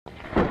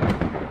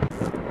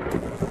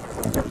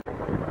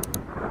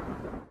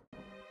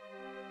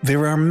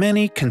There are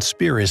many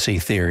conspiracy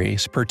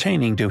theories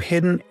pertaining to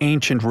hidden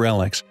ancient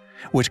relics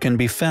which can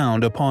be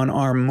found upon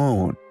our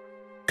moon.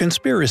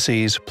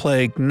 Conspiracies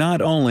plague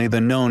not only the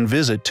known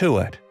visit to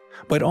it,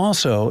 but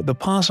also the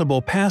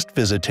possible past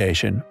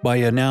visitation by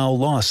a now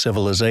lost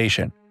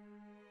civilization.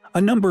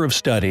 A number of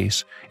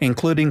studies,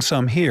 including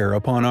some here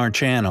upon our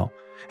channel,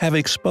 have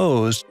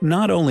exposed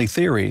not only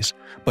theories,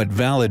 but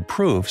valid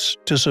proofs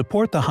to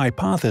support the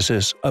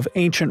hypothesis of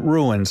ancient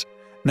ruins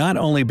not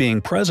only being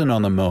present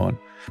on the moon,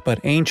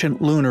 but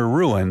ancient lunar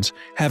ruins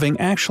having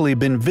actually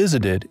been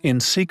visited in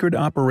secret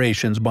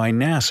operations by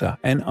NASA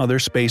and other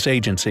space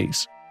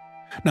agencies.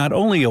 Not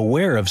only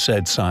aware of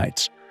said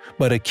sites,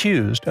 but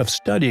accused of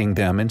studying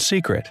them in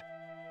secret.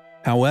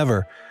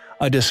 However,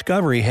 a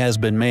discovery has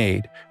been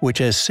made which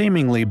has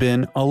seemingly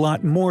been a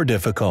lot more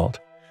difficult,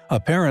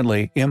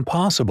 apparently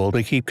impossible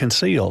to keep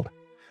concealed.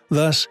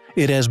 Thus,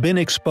 it has been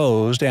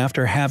exposed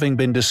after having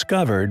been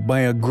discovered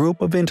by a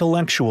group of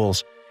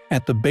intellectuals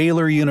at the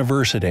Baylor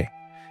University,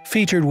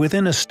 featured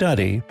within a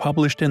study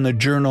published in the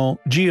journal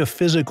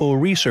Geophysical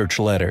Research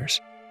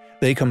Letters.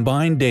 They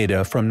combined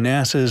data from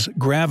NASA's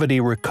Gravity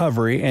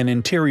Recovery and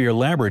Interior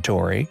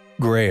Laboratory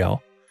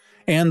 (GRAIL)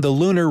 and the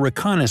Lunar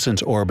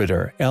Reconnaissance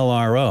Orbiter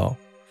 (LRO),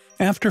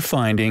 after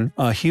finding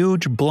a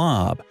huge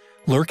blob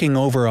lurking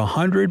over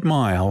 100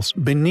 miles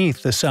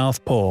beneath the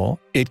South Pole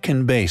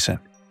Itken Basin.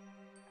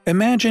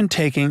 Imagine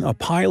taking a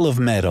pile of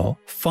metal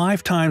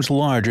 5 times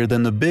larger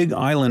than the big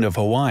island of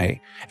Hawaii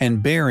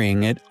and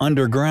burying it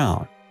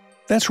underground.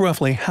 That's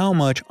roughly how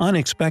much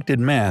unexpected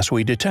mass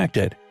we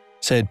detected,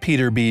 said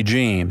Peter B.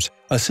 James,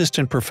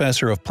 assistant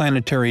professor of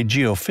planetary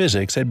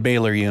geophysics at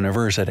Baylor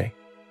University.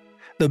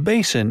 The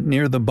basin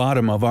near the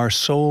bottom of our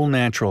sole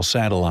natural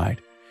satellite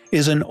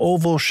is an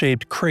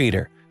oval-shaped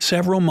crater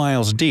several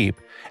miles deep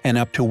and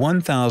up to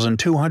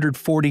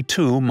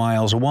 1,242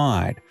 miles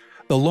wide,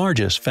 the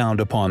largest found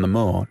upon the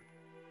Moon.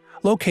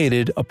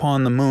 Located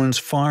upon the Moon's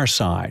far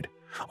side,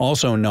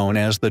 also known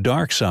as the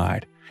dark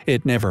side,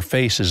 it never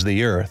faces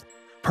the Earth,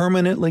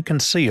 permanently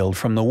concealed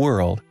from the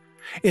world.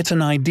 It's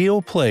an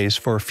ideal place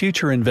for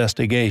future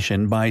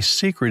investigation by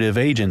secretive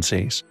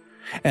agencies,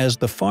 as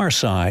the far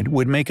side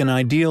would make an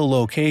ideal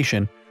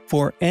location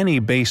for any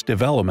base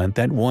development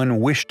that one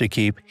wished to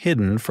keep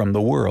hidden from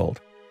the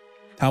world.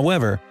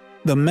 However,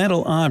 the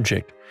metal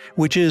object,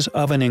 which is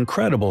of an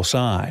incredible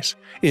size,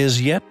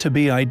 is yet to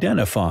be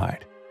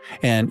identified,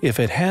 and if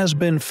it has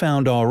been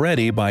found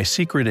already by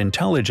secret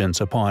intelligence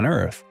upon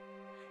Earth,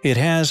 it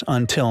has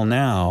until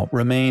now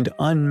remained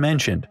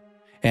unmentioned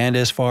and,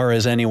 as far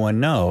as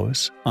anyone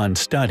knows,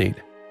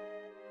 unstudied.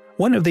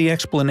 One of the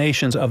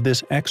explanations of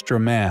this extra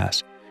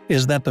mass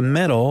is that the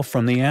metal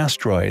from the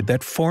asteroid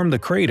that formed the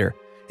crater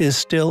is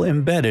still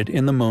embedded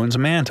in the Moon's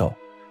mantle,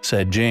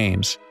 said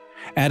James,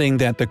 adding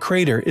that the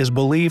crater is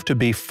believed to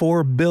be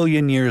 4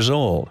 billion years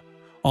old,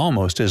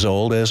 almost as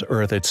old as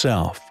Earth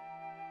itself.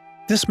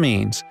 This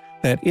means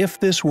that if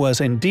this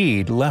was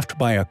indeed left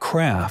by a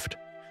craft,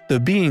 the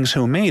beings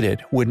who made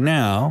it would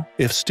now,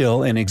 if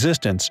still in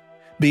existence,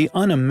 be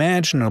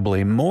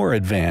unimaginably more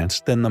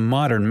advanced than the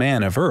modern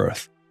man of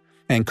Earth,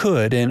 and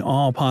could, in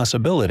all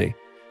possibility,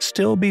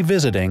 still be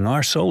visiting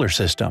our solar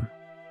system.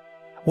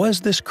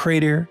 Was this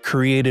crater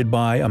created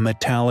by a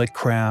metallic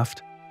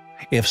craft?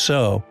 If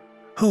so,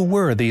 who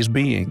were these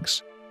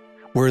beings?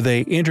 Were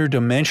they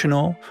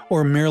interdimensional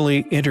or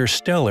merely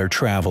interstellar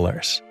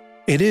travelers?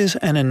 It is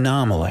an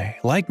anomaly,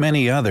 like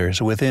many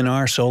others within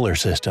our solar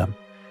system,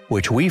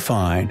 which we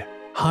find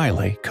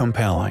highly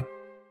compelling.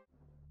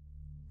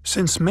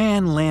 Since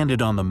man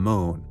landed on the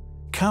Moon,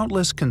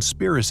 countless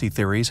conspiracy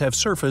theories have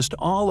surfaced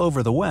all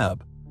over the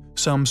web,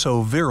 some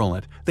so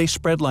virulent they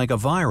spread like a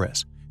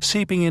virus,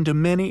 seeping into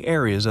many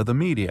areas of the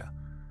media.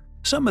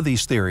 Some of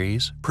these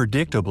theories,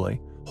 predictably,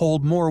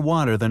 hold more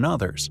water than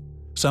others.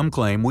 Some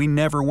claim we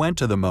never went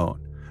to the Moon,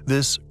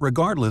 this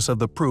regardless of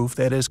the proof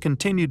that has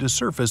continued to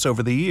surface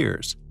over the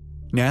years.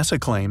 NASA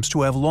claims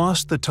to have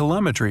lost the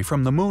telemetry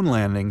from the moon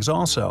landings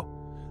also.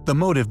 The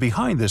motive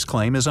behind this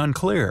claim is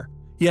unclear,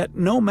 yet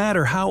no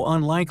matter how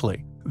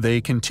unlikely, they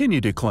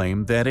continue to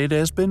claim that it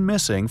has been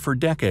missing for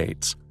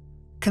decades.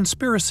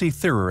 Conspiracy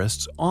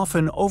theorists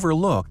often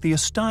overlook the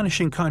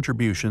astonishing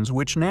contributions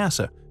which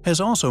NASA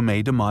has also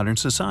made to modern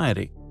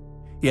society.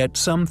 Yet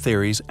some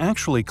theories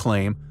actually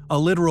claim a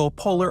literal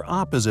polar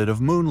opposite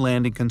of moon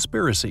landing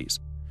conspiracies.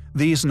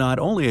 These not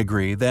only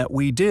agree that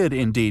we did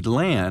indeed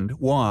land,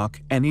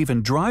 walk, and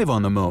even drive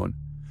on the moon,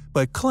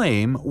 but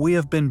claim we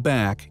have been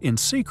back in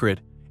secret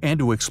and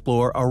to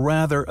explore a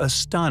rather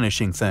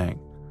astonishing thing.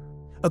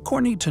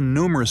 According to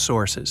numerous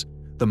sources,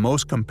 the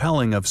most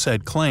compelling of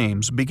said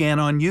claims began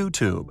on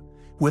YouTube,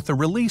 with the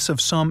release of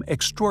some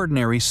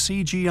extraordinary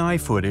CGI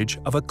footage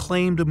of a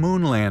claimed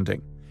moon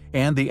landing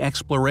and the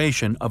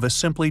exploration of a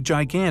simply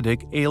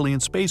gigantic alien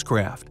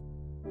spacecraft.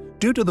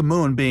 Due to the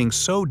moon being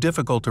so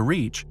difficult to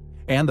reach,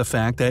 and the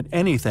fact that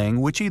anything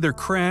which either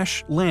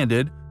crashed,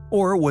 landed,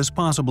 or was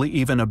possibly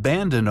even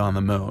abandoned on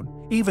the moon,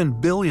 even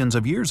billions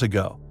of years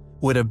ago,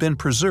 would have been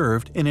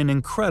preserved in an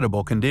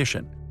incredible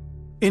condition.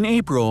 In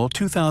April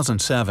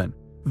 2007,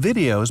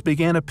 Videos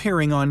began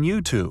appearing on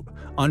YouTube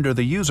under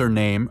the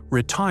username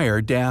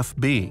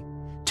RetireDAFB,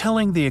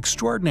 telling the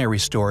extraordinary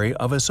story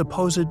of a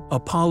supposed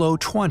Apollo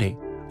 20,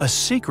 a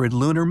secret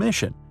lunar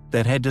mission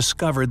that had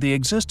discovered the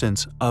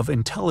existence of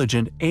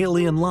intelligent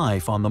alien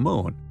life on the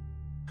Moon.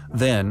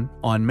 Then,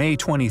 on May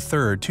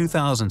 23,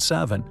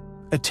 2007,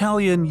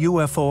 Italian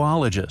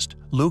UFOologist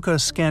Luca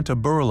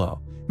Scantaburlo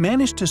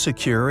managed to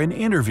secure an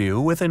interview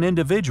with an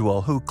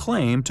individual who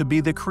claimed to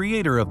be the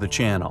creator of the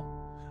channel,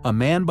 a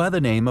man by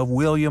the name of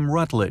William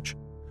Rutledge,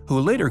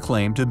 who later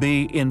claimed to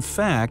be, in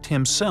fact,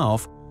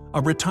 himself a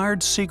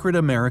retired secret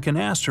American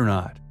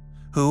astronaut,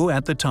 who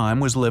at the time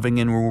was living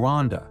in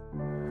Rwanda.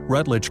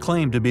 Rutledge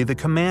claimed to be the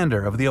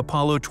commander of the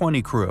Apollo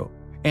 20 crew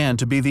and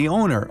to be the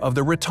owner of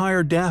the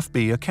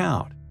RetireDAFB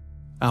account.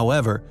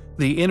 However,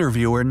 the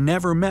interviewer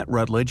never met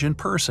Rutledge in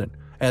person,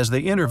 as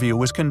the interview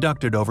was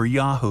conducted over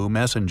Yahoo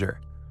Messenger.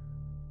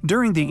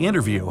 During the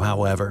interview,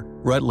 however,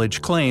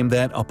 Rutledge claimed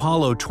that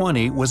Apollo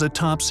 20 was a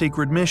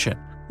top-secret mission,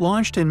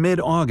 launched in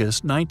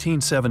mid-August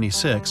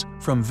 1976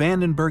 from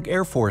Vandenberg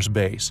Air Force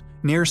Base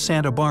near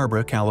Santa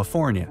Barbara,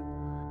 California.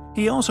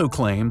 He also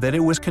claimed that it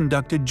was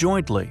conducted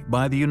jointly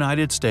by the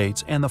United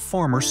States and the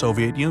former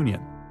Soviet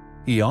Union.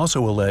 He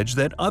also alleged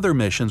that other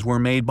missions were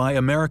made by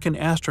American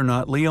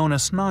astronaut Leona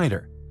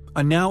Snyder,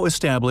 a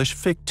now-established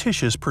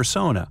fictitious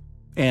persona,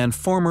 and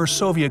former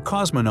Soviet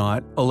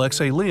cosmonaut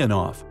Alexei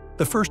Leonov,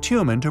 the first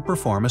human to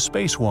perform a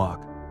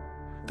spacewalk.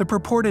 The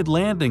purported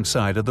landing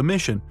site of the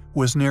mission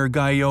was near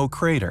Guyot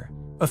Crater,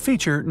 a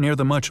feature near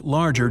the much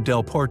larger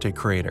Del Porte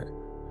crater.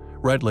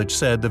 Rutledge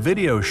said the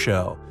videos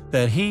show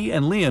that he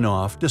and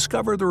Leonov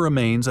discovered the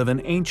remains of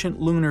an ancient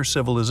lunar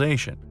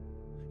civilization.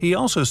 He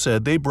also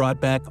said they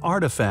brought back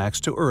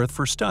artifacts to Earth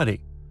for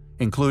study,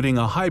 including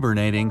a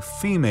hibernating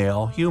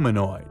female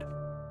humanoid.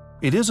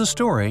 It is a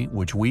story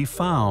which we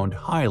found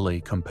highly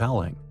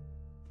compelling.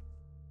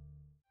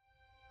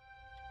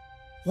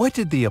 What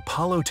did the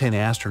Apollo 10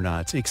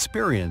 astronauts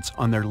experience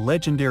on their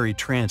legendary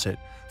transit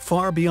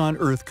far beyond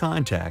Earth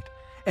contact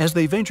as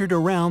they ventured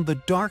around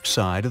the dark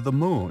side of the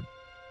Moon?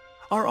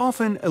 Our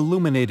often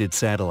illuminated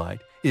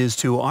satellite is,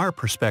 to our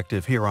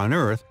perspective here on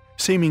Earth,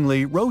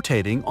 seemingly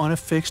rotating on a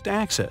fixed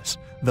axis,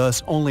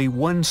 thus only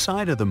one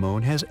side of the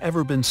Moon has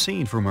ever been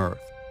seen from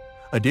Earth.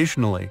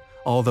 Additionally,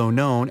 although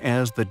known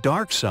as the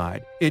dark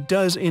side, it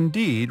does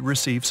indeed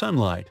receive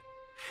sunlight.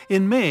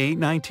 In May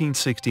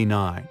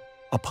 1969,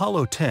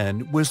 Apollo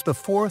 10 was the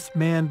fourth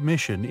manned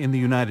mission in the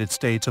United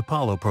States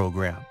Apollo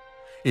program.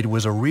 It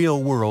was a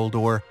real-world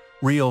or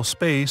real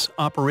space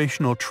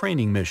operational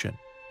training mission,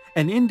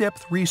 an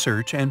in-depth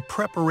research and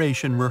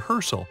preparation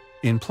rehearsal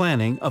in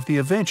planning of the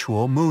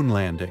eventual moon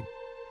landing,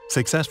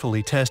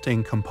 successfully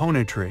testing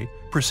componentry,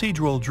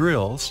 procedural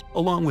drills,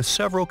 along with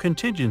several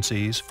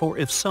contingencies for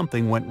if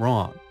something went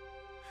wrong.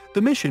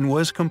 The mission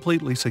was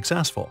completely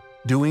successful,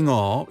 doing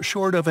all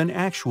short of an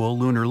actual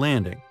lunar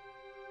landing.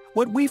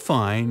 What we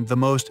find the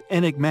most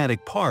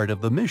enigmatic part of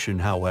the mission,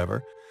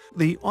 however,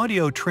 the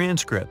audio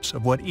transcripts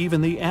of what even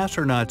the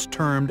astronauts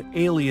termed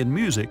alien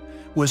music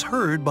was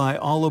heard by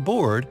all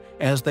aboard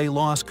as they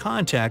lost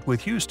contact with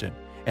Houston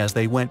as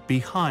they went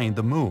behind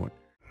the moon.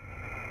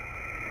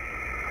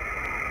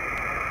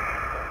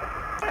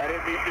 That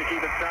is music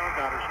even sounds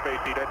outer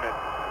spacey, doesn't it?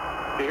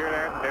 Do you hear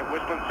that? That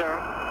whistling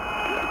sound?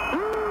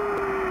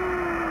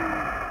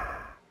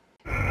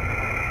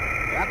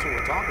 That's what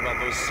we're talking about,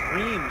 those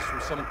screams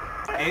from some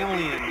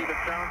alien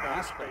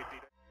aspect.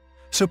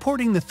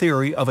 Supporting the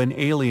theory of an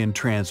alien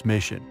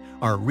transmission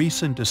are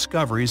recent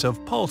discoveries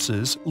of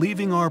pulses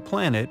leaving our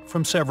planet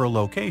from several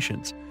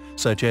locations,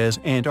 such as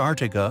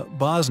Antarctica,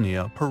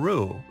 Bosnia,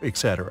 Peru,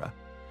 etc.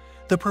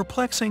 The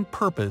perplexing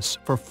purpose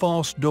for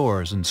false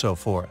doors and so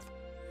forth.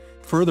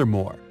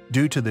 Furthermore,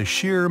 due to the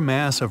sheer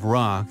mass of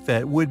rock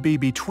that would be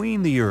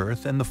between the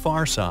Earth and the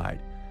far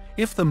side,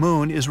 if the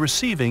Moon is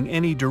receiving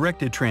any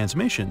directed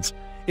transmissions,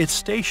 it's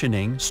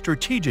stationing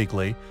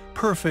strategically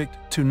perfect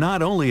to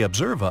not only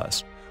observe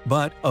us,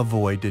 but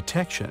avoid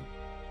detection.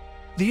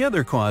 The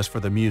other cause for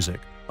the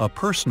music, a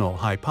personal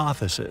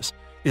hypothesis,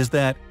 is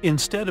that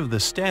instead of the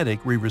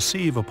static we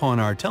receive upon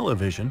our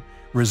television,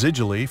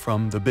 residually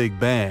from the Big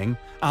Bang,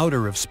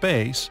 outer of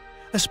space,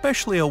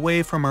 especially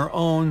away from our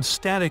own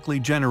statically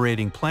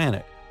generating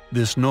planet,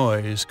 this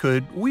noise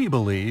could, we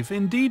believe,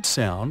 indeed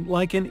sound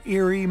like an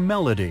eerie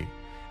melody.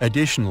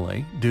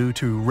 Additionally, due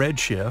to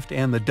redshift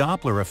and the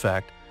Doppler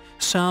effect,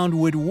 sound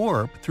would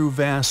warp through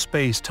vast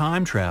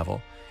space-time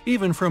travel,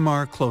 even from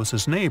our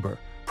closest neighbor,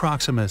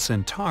 Proxima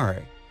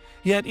Centauri.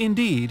 Yet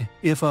indeed,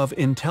 if of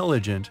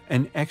intelligent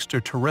and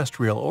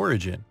extraterrestrial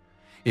origin,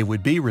 it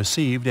would be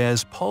received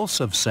as pulse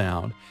of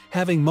sound,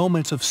 having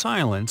moments of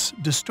silence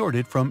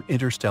distorted from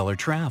interstellar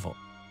travel.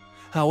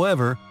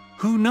 However,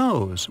 who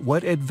knows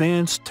what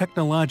advanced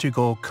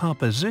technological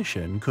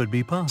composition could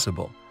be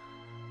possible?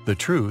 The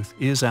truth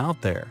is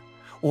out there,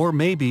 or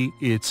maybe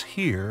it's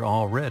here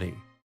already.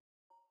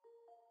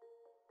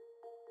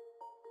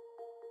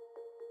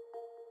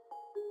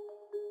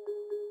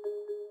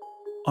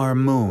 Our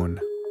moon.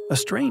 A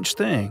strange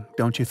thing,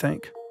 don't you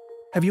think?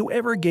 Have you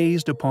ever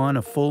gazed upon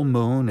a full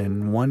moon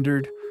and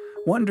wondered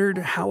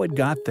how it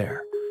got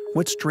there?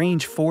 What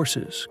strange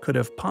forces could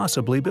have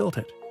possibly built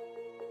it?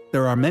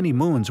 There are many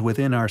moons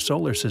within our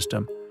solar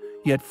system,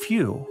 yet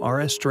few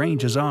are as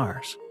strange as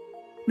ours.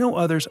 No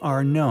others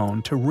are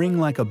known to ring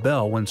like a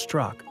bell when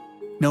struck.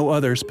 No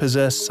others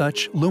possess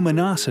such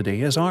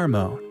luminosity as our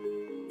moon.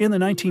 In the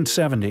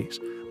 1970s,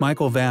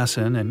 Michael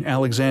Vassin and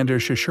Alexander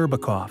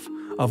Shcherbakov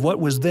of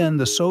what was then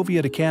the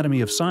Soviet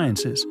Academy of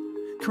Sciences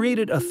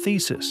created a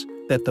thesis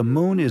that the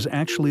moon is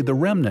actually the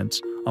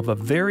remnants of a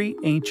very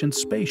ancient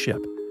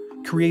spaceship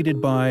created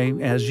by,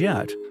 as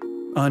yet,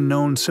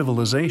 unknown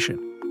civilization.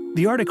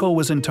 The article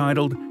was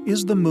entitled,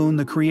 "Is the Moon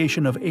the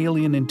Creation of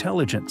Alien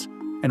Intelligence?"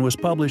 and was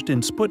published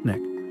in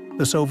Sputnik,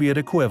 the Soviet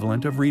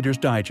equivalent of Reader's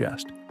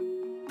Digest.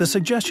 The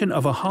suggestion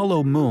of a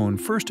hollow moon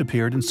first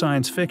appeared in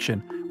science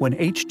fiction when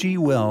H.G.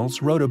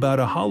 Wells wrote about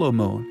a hollow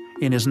moon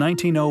in his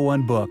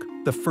 1901 book,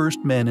 The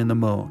First Men in the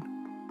Moon.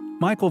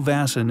 Michael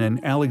Vassin and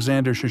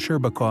Alexander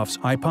Shcherbakov's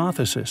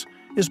hypothesis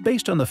is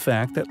based on the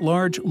fact that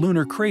large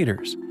lunar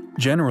craters,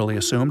 generally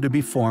assumed to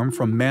be formed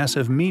from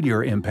massive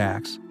meteor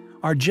impacts,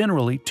 are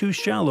generally too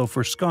shallow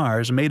for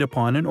scars made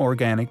upon an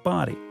organic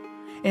body,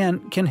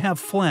 and can have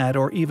flat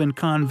or even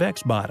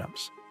convex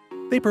bottoms.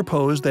 They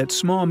propose that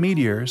small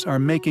meteors are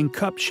making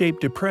cup-shaped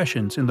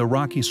depressions in the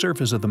rocky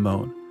surface of the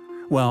moon,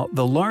 while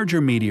the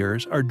larger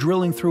meteors are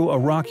drilling through a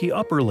rocky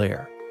upper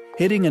layer,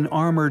 hitting an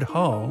armored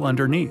hull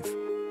underneath.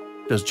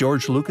 Does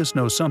George Lucas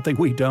know something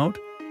we don't?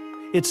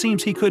 It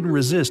seems he couldn't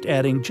resist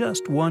adding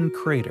just one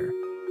crater.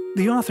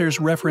 The authors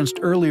referenced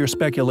earlier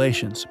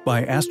speculations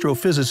by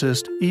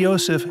astrophysicist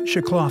Iosif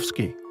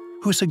Shklovsky,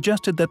 who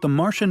suggested that the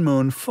Martian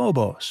moon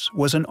Phobos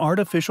was an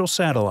artificial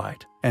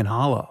satellite and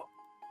hollow.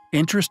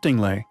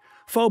 Interestingly,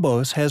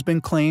 Phobos has been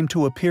claimed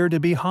to appear to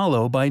be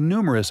hollow by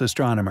numerous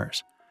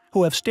astronomers,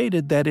 who have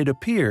stated that it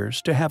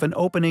appears to have an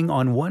opening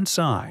on one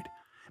side,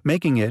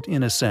 making it,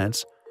 in a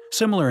sense,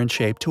 similar in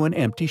shape to an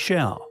empty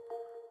shell.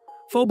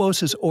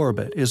 Phobos'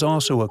 orbit is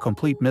also a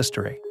complete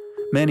mystery.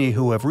 Many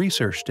who have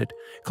researched it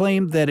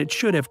claim that it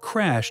should have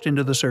crashed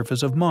into the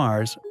surface of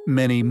Mars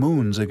many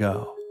moons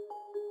ago.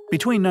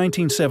 Between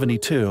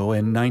 1972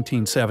 and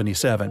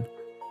 1977,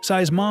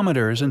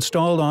 seismometers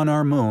installed on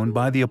our moon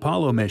by the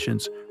Apollo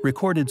missions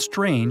recorded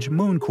strange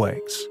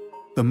moonquakes.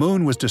 The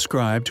moon was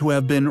described to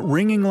have been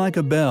ringing like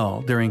a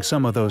bell during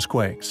some of those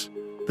quakes.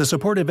 The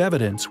supportive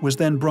evidence was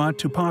then brought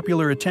to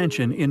popular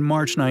attention in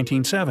March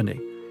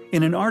 1970,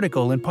 in an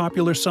article in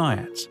Popular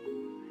Science.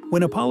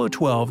 When Apollo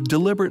 12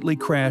 deliberately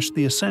crashed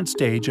the ascent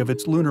stage of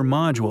its lunar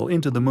module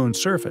into the moon's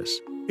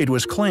surface, it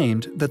was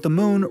claimed that the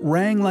moon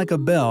rang like a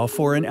bell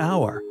for an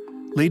hour,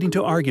 leading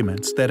to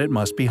arguments that it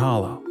must be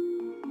hollow.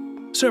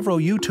 Several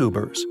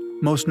YouTubers,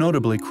 most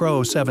notably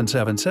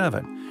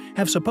Crow777,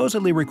 have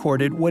supposedly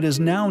recorded what is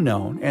now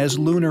known as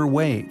lunar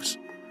waves.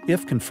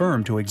 If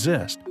confirmed to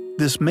exist,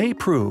 this may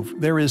prove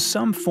there is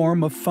some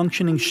form of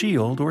functioning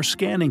shield or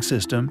scanning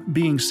system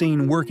being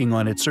seen working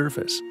on its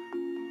surface.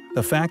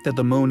 The fact that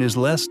the moon is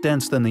less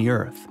dense than the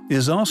Earth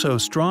is also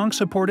strong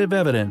supportive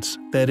evidence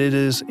that it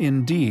is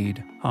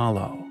indeed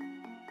hollow.